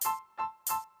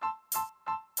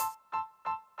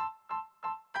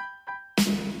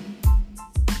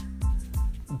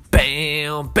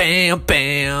bam, bam,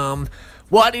 bam.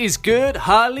 What is good,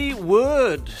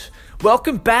 Hollywood?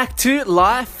 Welcome back to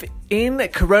Life in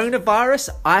Coronavirus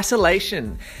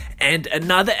Isolation and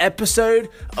another episode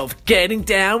of Getting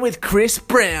Down with Chris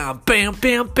Brown, bam,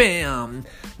 bam, bam,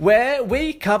 where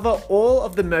we cover all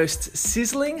of the most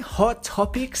sizzling hot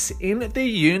topics in the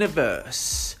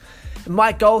universe.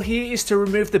 My goal here is to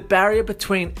remove the barrier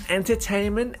between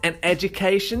entertainment and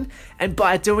education, and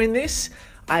by doing this,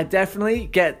 I definitely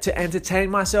get to entertain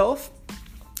myself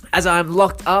as I'm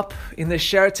locked up in the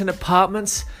Sheraton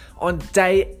Apartments on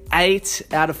day 8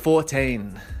 out of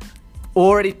 14.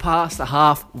 Already past the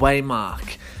halfway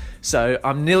mark. So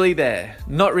I'm nearly there.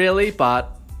 Not really,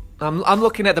 but I'm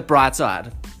looking at the bright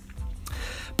side.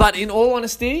 But in all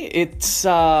honesty, it's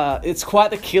quite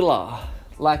the killer.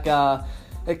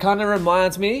 It kind of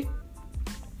reminds me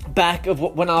back of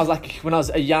when I was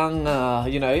a young, a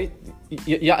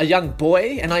young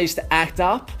boy, and I used to act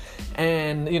up,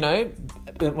 and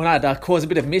when I'd cause a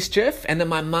bit of mischief, and then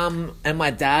my mum and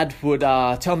my dad would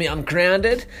tell me I'm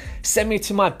grounded, send me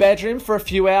to my bedroom for a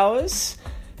few hours,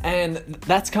 and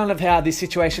that's kind of how this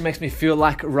situation makes me feel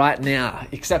like right now,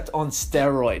 except on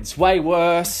steroids. Way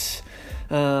worse.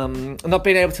 Not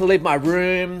being able to leave my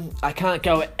room. I can't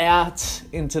go out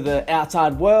into the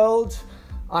outside world.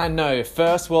 I know,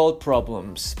 first world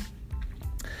problems.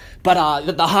 But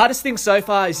the hardest thing so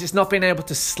far is just not being able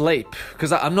to sleep,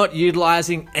 because I'm not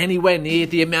utilizing anywhere near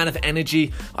the amount of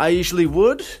energy I usually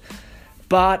would.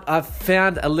 But I've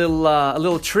found a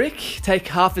little trick. Take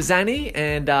half a Xanny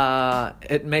and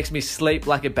it makes me sleep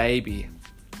like a baby.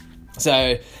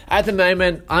 So at the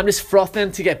moment, I'm just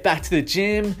frothing to get back to the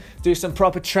gym, do some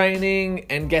proper training,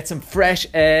 and get some fresh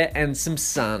air and some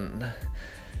sun.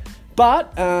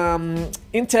 But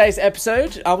in today's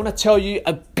episode, I want to tell you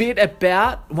a bit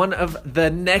about one of the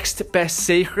next best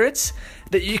secrets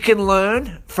that you can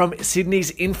learn from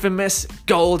Sydney's infamous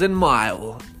Golden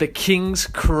Mile, the King's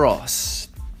Cross.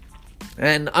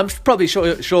 And I'm probably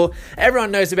sure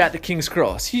everyone knows about the King's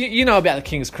Cross. You know about the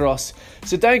King's Cross,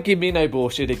 so don't give me no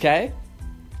bullshit, okay?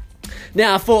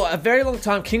 Now, for a very long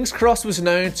time, King's Cross was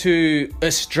known to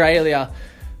Australia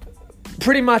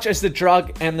pretty much as the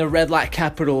drug and the red light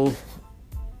capital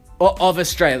of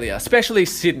Australia, especially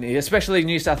Sydney, especially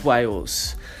New South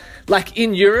Wales. Like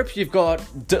in Europe, you've got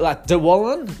De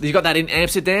Wallen, you've got that in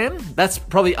Amsterdam. That's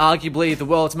probably arguably the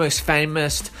world's most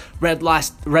famous red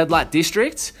light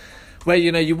district, where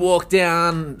you walk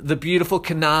down the beautiful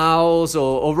canals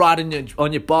or ride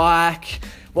on your bike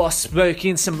while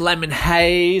smoking some lemon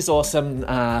haze or some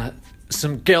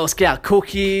Girl Scout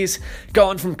cookies,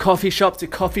 going from coffee shop to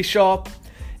coffee shop,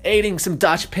 eating some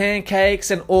Dutch pancakes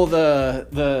and all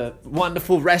the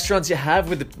wonderful restaurants you have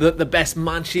with the best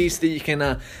munchies that you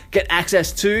can get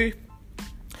access to.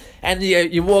 And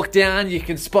you walk down, you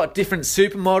can spot different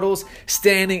supermodels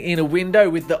standing in a window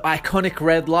with the iconic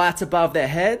red lights above their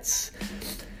heads.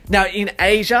 Now in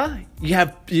Asia,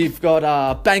 you've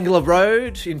got Bangalore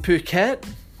Road in Phuket.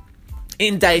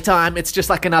 In daytime, it's just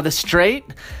like another street,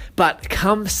 but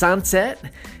come sunset,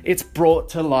 it's brought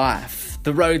to life.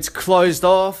 The road's closed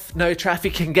off, no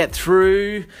traffic can get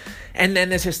through, and then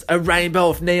there's just a rainbow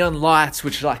of neon lights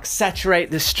which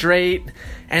saturate the street,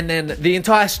 and then the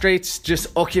entire street's just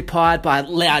occupied by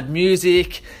loud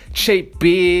music, cheap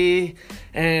beer,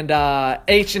 and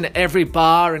each and every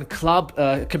bar and club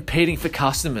competing for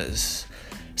customers.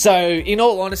 So, in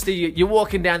all honesty, you're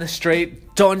walking down the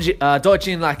street,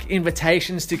 dodging like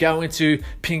invitations to go into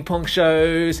ping pong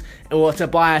shows or to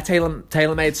buy a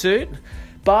tailor-made suit.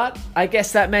 But I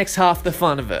guess that makes half the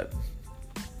fun of it.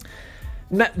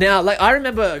 Now, I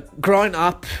remember growing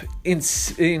up in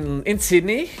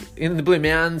Sydney, in the Blue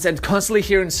Mountains, and constantly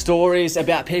hearing stories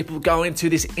about people going to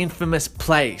this infamous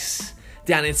place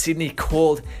down in Sydney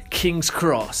called King's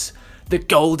Cross, the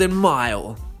Golden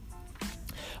Mile.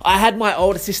 I had my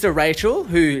older sister Rachel,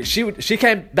 who she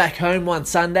came back home one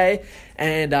Sunday,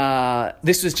 and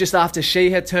this was just after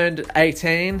she had turned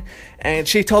 18, and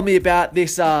she told me about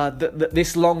this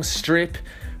this long strip,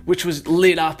 which was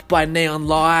lit up by neon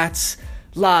lights,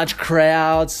 large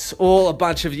crowds, all a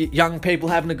bunch of young people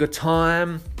having a good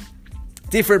time,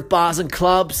 different bars and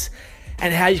clubs,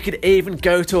 and how you could even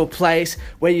go to a place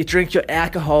where you drink your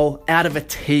alcohol out of a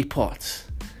teapot.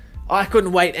 I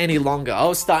couldn't wait any longer. I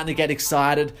was starting to get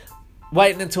excited,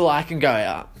 waiting until I can go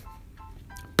out.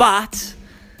 But,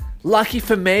 lucky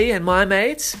for me and my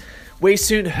mates, we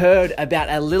soon heard about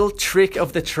a little trick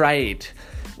of the trade.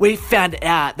 We found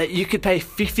out that you could pay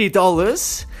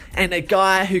 $50 and a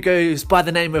guy who goes by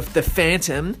the name of the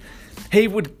Phantom, he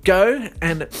would go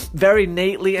and very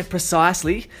neatly and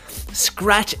precisely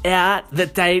scratch out the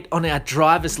date on our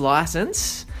driver's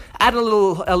license add a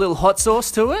little hot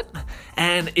sauce to it,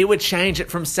 and it would change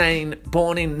it from saying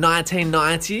born in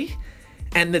 1990,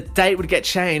 and the date would get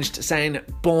changed saying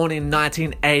born in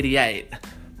 1988.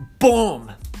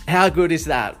 Boom! How good is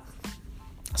that?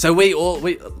 So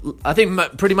I think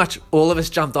pretty much all of us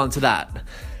jumped onto that.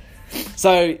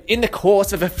 So in the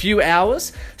course of a few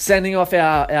hours, sending off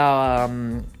our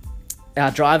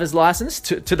driver's license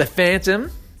to the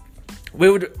Phantom, we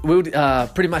would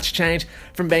pretty much change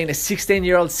from being a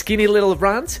 16-year-old skinny little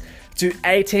runt to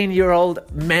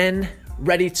 18-year-old men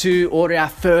ready to order our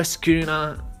first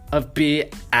schooner of beer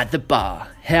at the bar.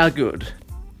 How good?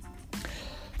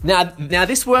 Now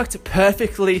this worked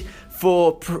perfectly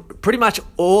for pretty much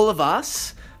all of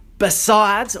us,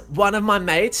 besides one of my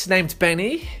mates named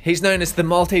Benny. He's known as the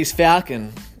Maltese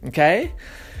Falcon, okay?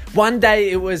 One day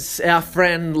it was our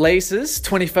friend Lisa's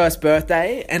 21st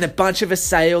birthday, and a bunch of us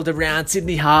sailed around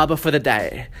Sydney Harbour for the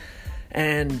day.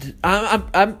 And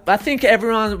I think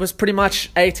everyone was pretty much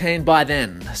 18 by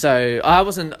then, so I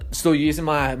wasn't still using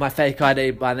my fake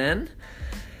ID by then.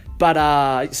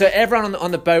 But so everyone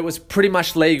on the boat was pretty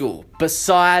much legal,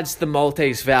 besides the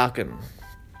Maltese Falcon.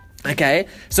 Okay,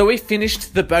 so we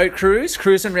finished the boat cruise,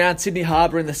 cruising around Sydney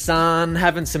Harbour in the sun,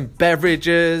 having some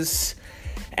beverages.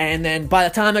 And then by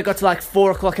the time it got to like 4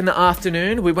 o'clock in the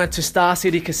afternoon, we went to Star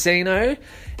City Casino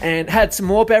and had some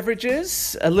more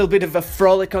beverages, a little bit of a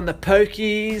frolic on the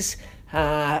pokies,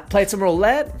 played some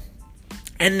roulette.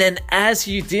 And then as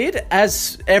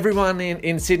everyone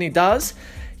in Sydney does,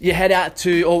 you head out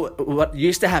to, or what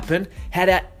used to happen,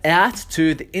 head out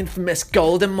to the infamous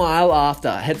Golden Mile after,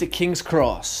 head to King's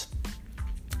Cross.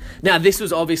 Now, this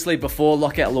was obviously before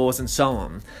lockout laws and so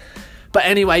on. But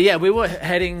anyway, yeah, we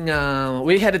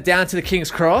headed down to the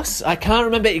King's Cross. I can't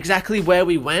remember exactly where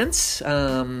we went.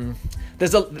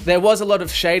 There was a lot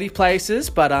of shady places,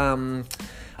 but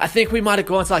I think we might have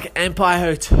gone to like Empire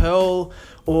Hotel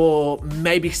or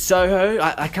maybe Soho.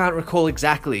 I can't recall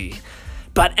exactly.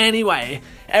 But anyway,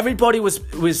 everybody was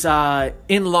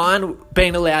in line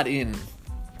being allowed in.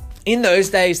 In those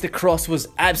days, the Cross was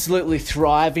absolutely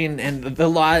thriving, and the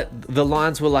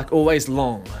lines were like always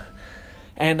long.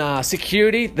 And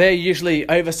security, they're usually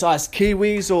oversized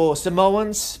Kiwis or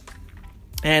Samoans,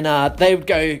 and they would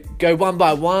go one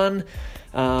by one,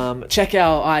 check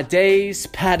our IDs,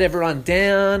 pat everyone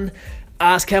down,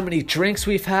 ask how many drinks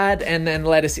we've had, and then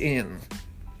let us in.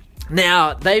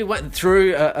 Now, they went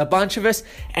through a bunch of us,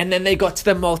 and then they got to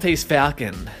the Maltese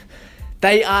Falcon.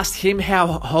 They asked him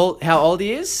how old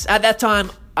he is. At that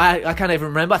time, I can't even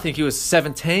remember. I think he was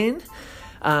 17.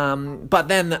 But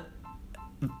then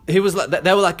they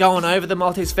were like going over the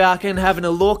Maltese Falcon, having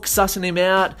a look, sussing him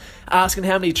out, asking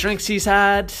how many drinks he's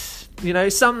had. You know,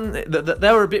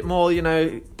 they were a bit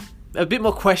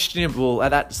more questionable at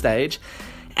that stage.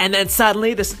 And then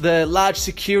suddenly, the large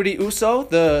security Uso,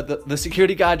 the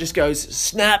security guard just goes,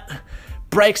 snap,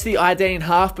 breaks the ID in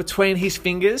half between his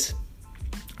fingers,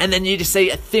 and then you just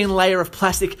see a thin layer of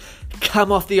plastic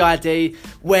come off the ID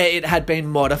where it had been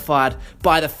modified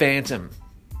by the Phantom.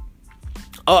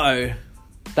 Uh-oh.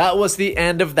 That was the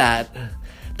end of that.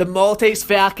 The Maltese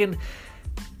Falcon,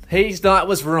 his night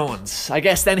was ruined. I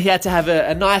guess then he had to have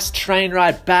a nice train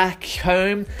ride back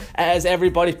home as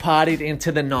everybody partied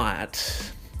into the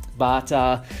night. But,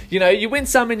 you win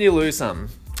some and you lose some.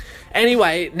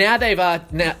 Anyway, now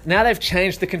they've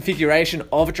changed the configuration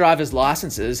of driver's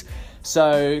licenses.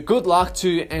 So good luck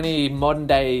to any modern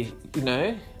day,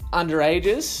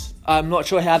 underages. I'm not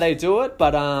sure how they do it,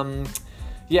 but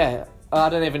yeah, I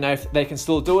don't even know if they can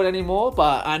still do it anymore.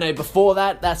 But I know before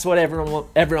that, that's what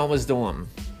everyone was doing.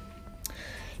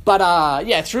 But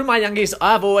yeah, through my youngies,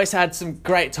 I've always had some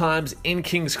great times in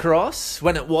King's Cross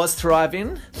when it was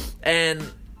thriving, and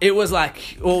it was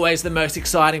like always the most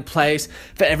exciting place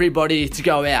for everybody to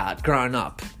go out growing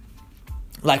up.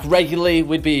 Like regularly,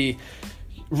 we'd be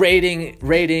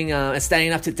reading and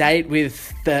staying up to date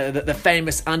with the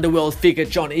famous underworld figure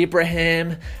John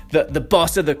Abraham, the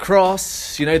boss of the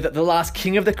Cross, the last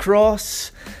king of the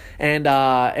Cross, and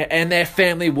their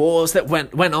family wars that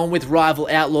went on with rival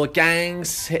outlaw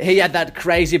gangs. He had that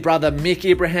crazy brother Mick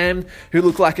Abraham who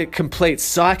looked like a complete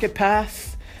psychopath.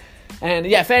 And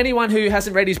yeah, for anyone who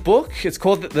hasn't read his book, it's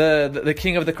called the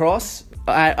King of the Cross.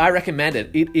 I recommend it.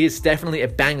 It is definitely a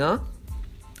banger.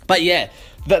 But yeah,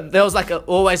 there was like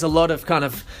always a lot of kind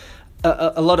of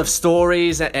a lot of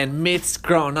stories and myths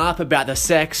growing up about the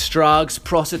sex, drugs,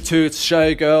 prostitutes,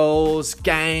 showgirls,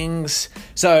 gangs.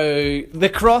 So the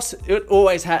Cross, it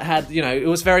always had it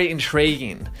was very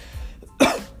intriguing.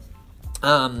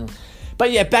 But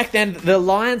yeah, back then, the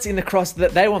lines in the Cross,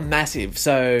 they were massive.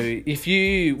 So if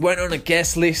you weren't on a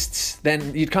guest list,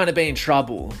 then you'd kind of be in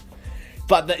trouble.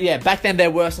 yeah, back then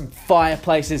there were some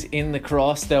fireplaces in the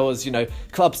cross. There was,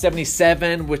 Club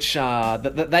 77, which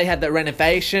they had the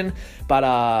renovation,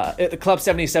 but Club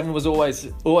 77 was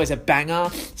always a banger.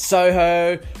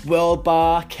 Soho, World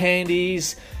Bar,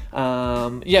 Candies.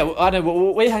 Yeah, I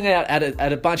know we hung out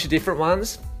at a bunch of different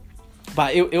ones,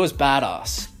 but it was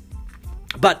badass.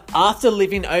 But after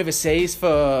living overseas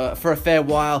for a fair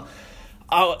while,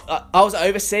 I was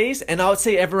overseas, and I would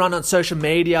see everyone on social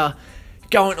media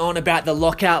going on about the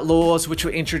lockout laws which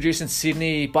were introduced in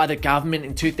Sydney by the government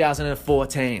in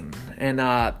 2014.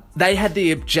 And they had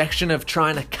the objection of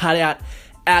trying to cut out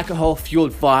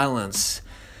alcohol-fueled violence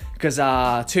because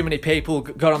too many people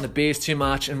got on the beers too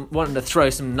much and wanted to throw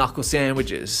some knuckle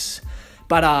sandwiches.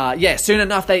 But yeah, soon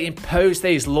enough they imposed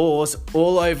these laws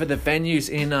all over the venues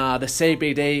in the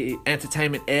CBD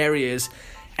entertainment areas,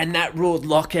 and that ruled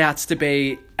lockouts to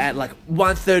be at like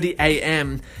 1:30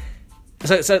 a.m.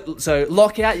 So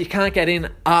lockout, you can't get in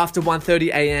after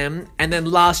 1:30 a.m. and then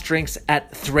last drinks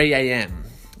at 3 a.m.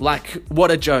 Like,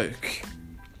 what a joke.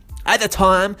 At the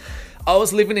time, I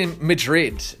was living in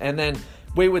Madrid, and then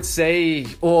we would see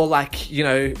all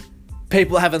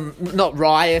people having, not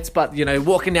riots, but,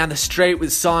 walking down the street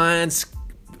with signs,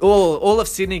 all of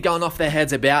Sydney going off their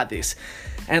heads about this.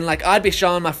 And I'd be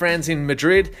showing my friends in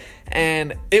Madrid,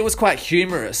 and it was quite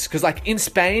humorous because in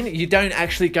Spain you don't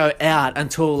actually go out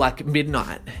until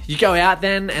midnight. You go out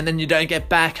then, and then you don't get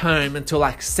back home until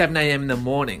 7 a.m. in the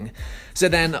morning. So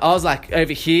then I was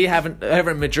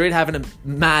over in Madrid having a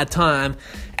mad time,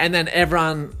 and then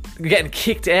everyone getting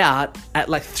kicked out at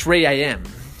 3 a.m.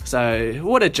 So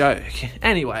what a joke.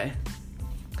 Anyway,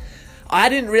 I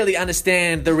didn't really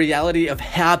understand the reality of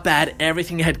how bad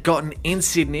everything had gotten in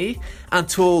Sydney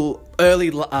until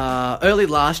early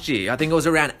last year. I think it was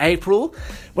around April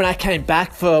when I came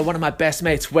back for one of my best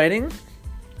mates' wedding.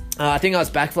 I think I was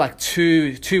back for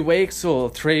 2 weeks or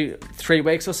three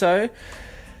weeks or so.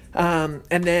 And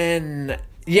then,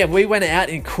 yeah, we went out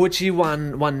in Coogee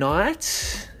one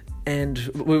night, and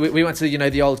we went to,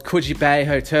 the old Coogee Bay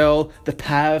Hotel, the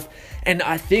Pav. And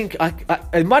I think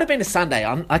it might have been a Sunday.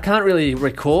 I can't really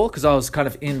recall because I was kind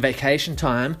of in vacation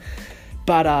time.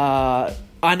 But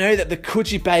I know that the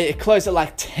Coogee Bay, it closed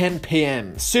at 10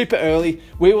 p.m. Super early.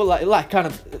 We were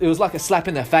it was like a slap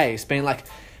in the face, being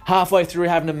halfway through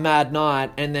having a mad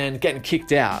night and then getting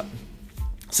kicked out.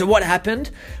 So what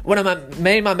happened?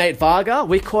 Me and my mate Varga,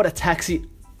 we caught a taxi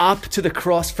up to the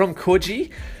cross from Coogee,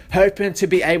 hoping to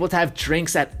be able to have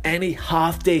drinks at any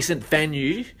half-decent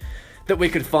venue that we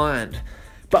could find.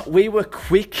 But we were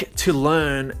quick to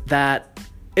learn that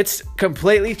it's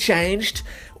completely changed.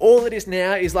 All it is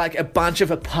now is a bunch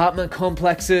of apartment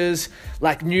complexes,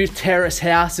 new terrace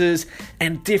houses,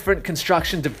 and different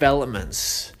construction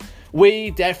developments. We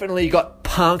definitely got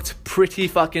punked pretty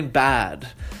fucking bad.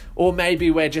 Or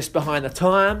maybe we're just behind the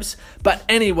times. But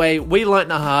anyway, we learnt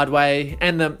the hard way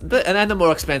and the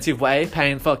more expensive way,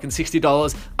 paying fucking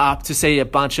 $60 up to see a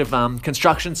bunch of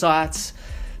construction sites.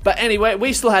 But anyway,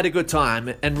 we still had a good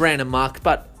time and ran amok.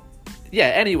 But yeah,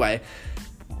 anyway,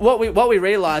 what we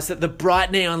realised that the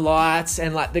bright neon lights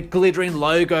and the glittering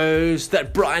logos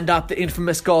that brightened up the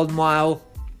infamous Golden Mile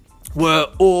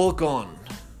were all gone.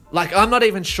 I'm not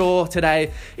even sure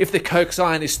today if the Coke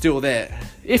sign is still there.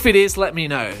 If it is, let me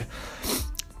know.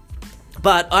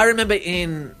 But I remember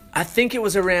I think it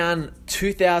was around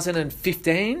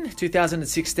 2015,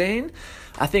 2016.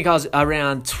 I think I was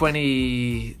around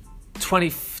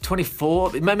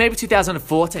 24, maybe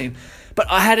 2014. But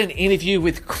I had an interview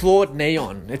with Claude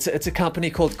Neon. It's a company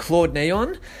called Claude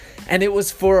Neon. And it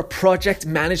was for a project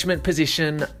management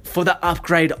position for the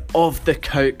upgrade of the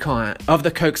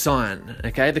Coke sign.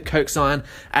 Okay, the Coke sign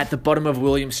at the bottom of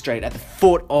William Street, at the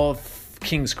foot of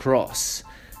King's Cross.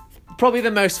 Probably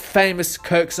the most famous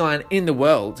Coke sign in the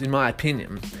world, in my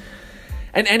opinion.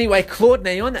 And anyway, Claude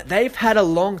Neon, they've had a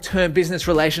long-term business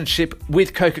relationship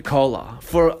with Coca-Cola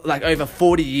for over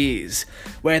 40 years,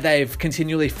 where they've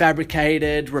continually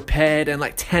fabricated, repaired, and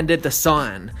tendered the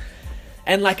sign.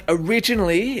 And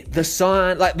originally the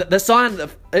sign,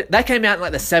 that came out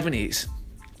in the 70s,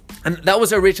 and that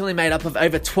was originally made up of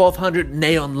over 1,200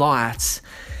 neon lights,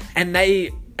 and they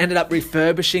ended up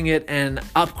refurbishing it and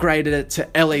upgraded it to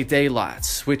LED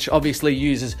lights, which obviously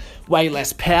uses way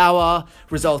less power,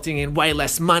 resulting in way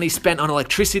less money spent on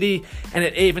electricity, and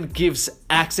it even gives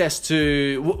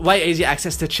way easier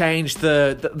access to change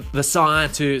the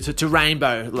sign to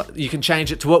rainbow. You can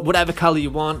change it to whatever color you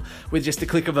want with just a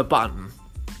click of a button.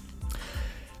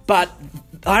 But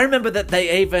I remember that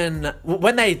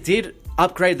when they did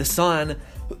upgrade the sign,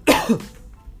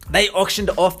 they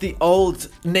auctioned off the old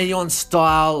neon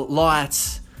style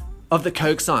lights of the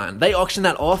Coke sign. They auctioned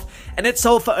that off and it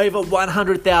sold for over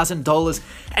 $100,000.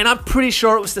 And I'm pretty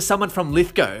sure it was to someone from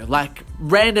Lithgow, like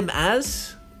random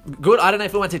as good. I don't know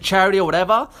if it went to charity or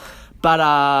whatever,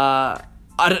 but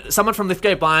someone from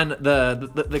Lithgow buying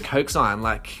the Coke sign.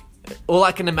 Like, all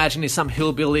I can imagine is some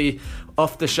hillbilly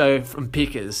off the show from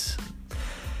Pickers.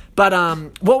 But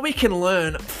what we can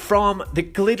learn from the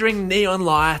glittering neon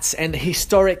lights and the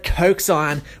historic Coke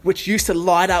sign, which used to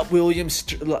light up William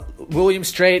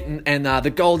Street and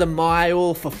the Golden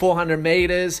Mile for 400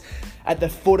 meters at the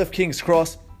foot of King's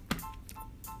Cross.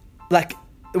 Like,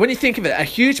 when you think of it, a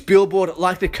huge billboard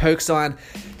like the Coke sign,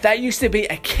 that used to be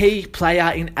a key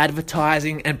player in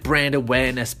advertising and brand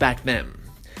awareness back then.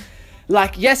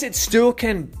 Like, yes, it still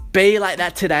can be like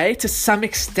that today to some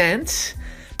extent,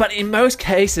 but in most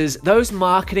cases, those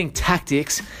marketing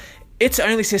tactics, it's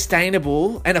only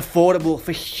sustainable and affordable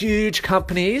for huge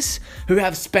companies who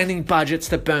have spending budgets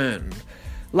to burn.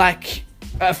 Like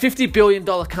a $50 billion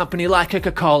company like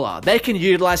Coca-Cola, they can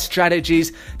utilize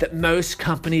strategies that most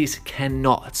companies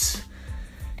cannot.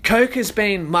 Coke has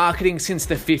been marketing since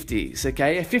the 50s,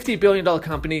 okay? A $50 billion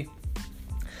company.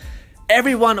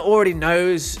 Everyone already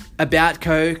knows about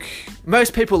Coke.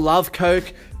 Most people love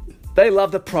Coke. They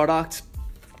love the product.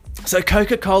 So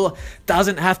Coca-Cola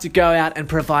doesn't have to go out and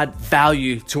provide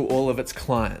value to all of its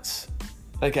clients.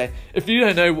 Okay, if you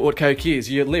don't know what Coke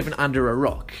is, you're living under a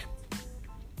rock.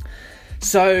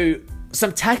 So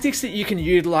some tactics that you can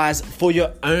utilize for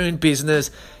your own business,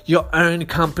 your own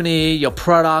company, your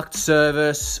product,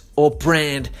 service, or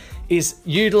brand is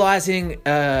utilizing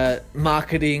a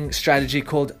marketing strategy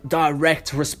called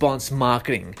direct response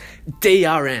marketing,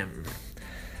 DRM.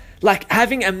 Like,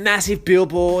 having a massive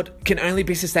billboard can only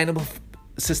be sustainable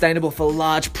for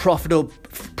large,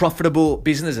 profitable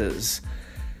businesses.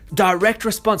 Direct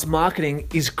response marketing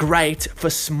is great for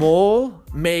small,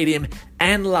 medium,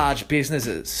 and large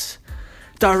businesses.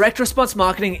 Direct response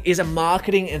marketing is a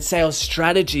marketing and sales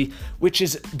strategy which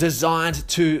is designed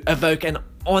to evoke an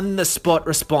on-the-spot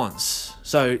response.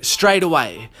 So straight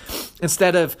away,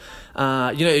 instead of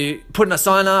putting a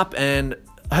sign up and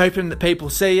hoping that people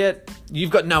see it, you've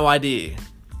got no idea.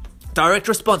 Direct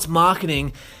response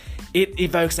marketing, it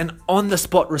evokes an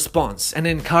on-the-spot response and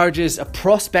encourages a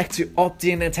prospect to opt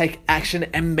in and take action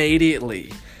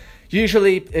immediately.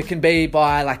 Usually it can be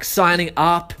by like signing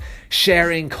up,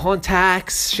 sharing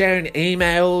contacts, sharing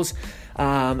emails,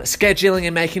 scheduling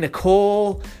and making a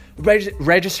call,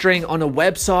 registering on a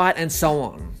website, and so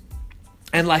on.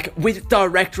 And like with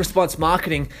direct response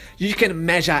marketing, you can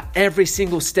measure every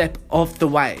single step of the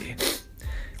way.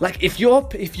 Like if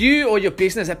you or your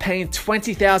business are paying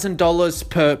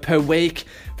 $20,000 per week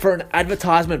for an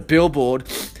advertisement billboard,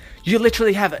 you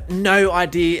literally have no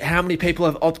idea how many people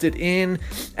have opted in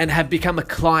and have become a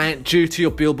client due to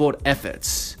your billboard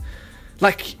efforts.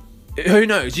 Like, who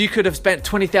knows? You could have spent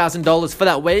 $20,000 for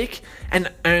that week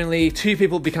and only 2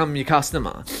 people become your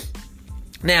customer.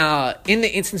 Now, in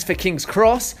the instance for King's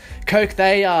Cross, Coke,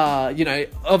 they are,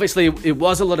 obviously it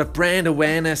was a lot of brand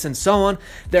awareness and so on.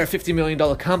 They're a $50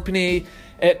 million company.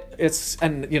 It's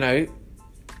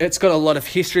got a lot of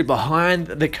history behind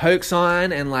the Coke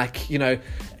sign, and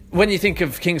when you think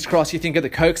of King's Cross, you think of the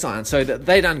Coke sign. So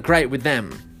they done great with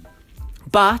them.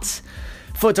 But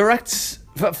for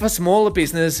smaller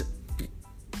business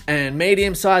and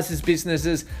medium-sized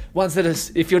businesses, ones that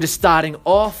are, if you're just starting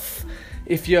off,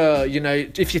 if you're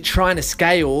trying to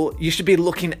scale, you should be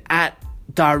looking at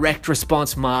direct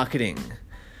response marketing.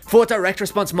 For direct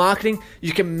response marketing,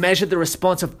 you can measure the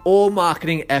response of all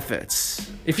marketing efforts.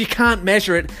 If you can't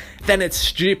measure it, then it's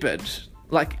stupid.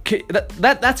 Like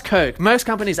that's Coke. Most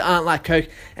companies aren't like Coke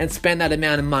and spend that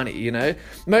amount of money,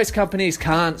 Most companies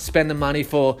can't spend the money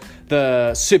for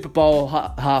the Super Bowl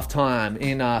halftime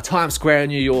in Times Square in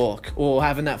New York, or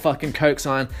having that fucking Coke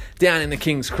sign down in the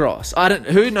King's Cross.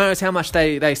 Who knows how much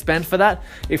they spend for that,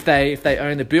 if they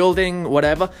own the building,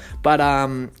 whatever. But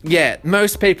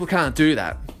most people can't do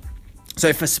that.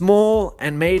 So for small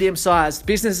and medium-sized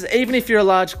businesses, even if you're a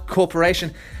large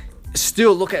corporation,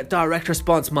 still look at direct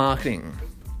response marketing.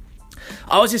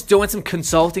 I was just doing some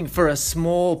consulting for a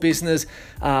small business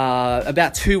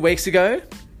about 2 weeks ago,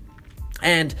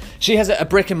 and she has a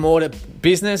brick and mortar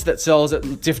business that sells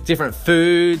different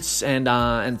foods and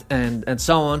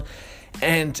so on,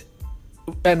 and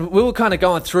we were kind of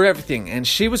going through everything, and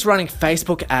she was running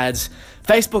Facebook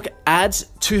ads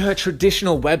to her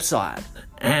traditional website.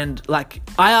 And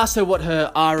I asked her what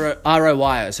her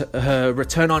ROI is, her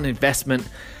return on investment.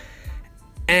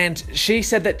 And she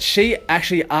said that she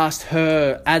actually asked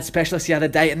her ad specialist the other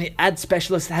day, and the ad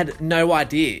specialist had no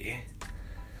idea.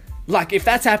 If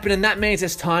that's happening, that means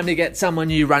it's time to get someone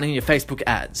new running your Facebook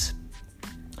ads.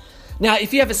 Now,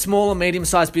 if you have a small or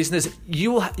medium-sized business,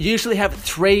 you will usually have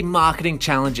 3 marketing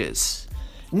challenges.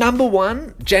 Number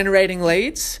 1, generating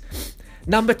leads.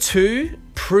 Number 2,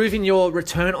 proving your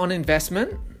return on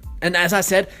investment. And as I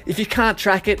said, if you can't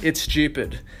track it, it's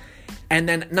stupid. And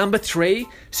then number 3,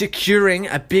 securing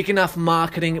a big enough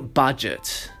marketing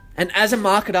budget. And as a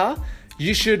marketer,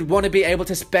 you should want to be able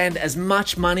to spend as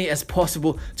much money as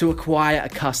possible to acquire a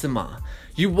customer.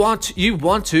 Your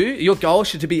goal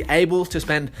should be able to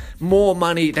spend more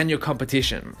money than your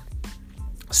competition.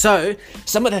 So,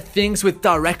 some of the things with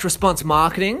direct response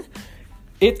marketing,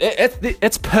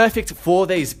 it's perfect for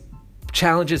these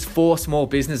challenges for small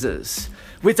businesses.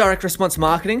 With direct response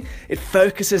marketing, it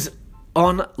focuses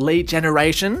on lead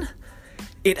generation.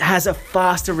 It has a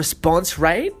faster response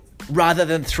rate rather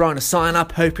than throwing a sign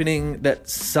up hoping that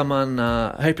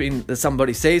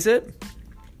somebody sees it.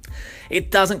 It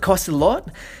doesn't cost a lot,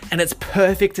 and it's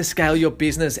perfect to scale your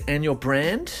business and your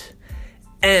brand.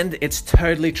 And it's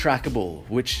totally trackable,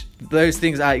 which those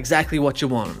things are exactly what you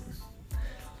want.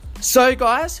 So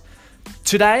guys,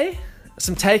 today,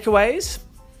 some takeaways.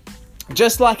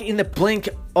 Just like in the blink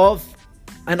of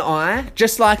an eye,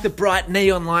 just like the bright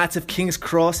neon lights of King's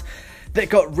Cross that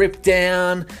got ripped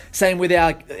down, same with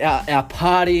our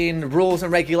partying rules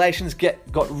and regulations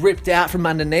got ripped out from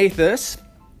underneath us,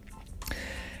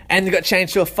 and they got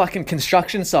changed to a fucking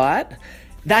construction site.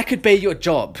 That could be your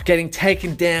job, getting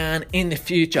taken down in the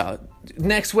future.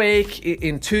 Next week,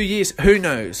 in 2 years, who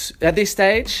knows? At this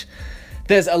stage,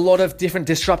 there's a lot of different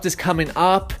disruptors coming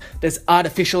up. There's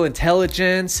artificial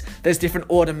intelligence. There's different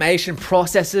automation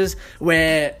processes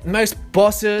where most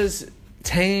bosses,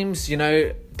 teams,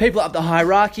 people up the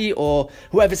hierarchy or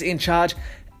whoever's in charge,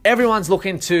 everyone's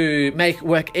looking to make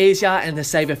work easier and to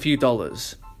save a few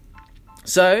dollars.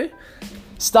 So,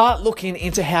 start looking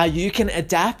into how you can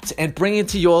adapt and bring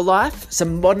into your life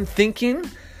some modern thinking,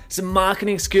 some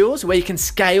marketing skills where you can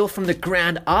scale from the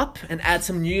ground up and add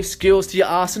some new skills to your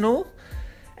arsenal.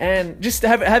 And just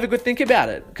have a good think about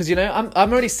it. Because, I'm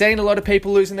already seeing a lot of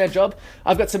people losing their job.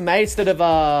 I've got some mates that have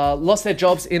lost their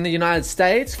jobs in the United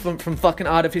States from fucking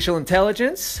artificial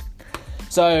intelligence.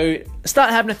 So start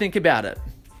having to think about it.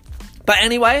 But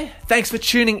anyway, thanks for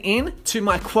tuning in to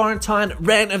my quarantine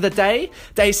rant of the day.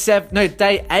 Day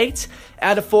 8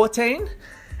 out of 14.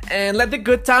 And let the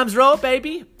good times roll,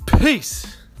 baby.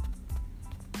 Peace.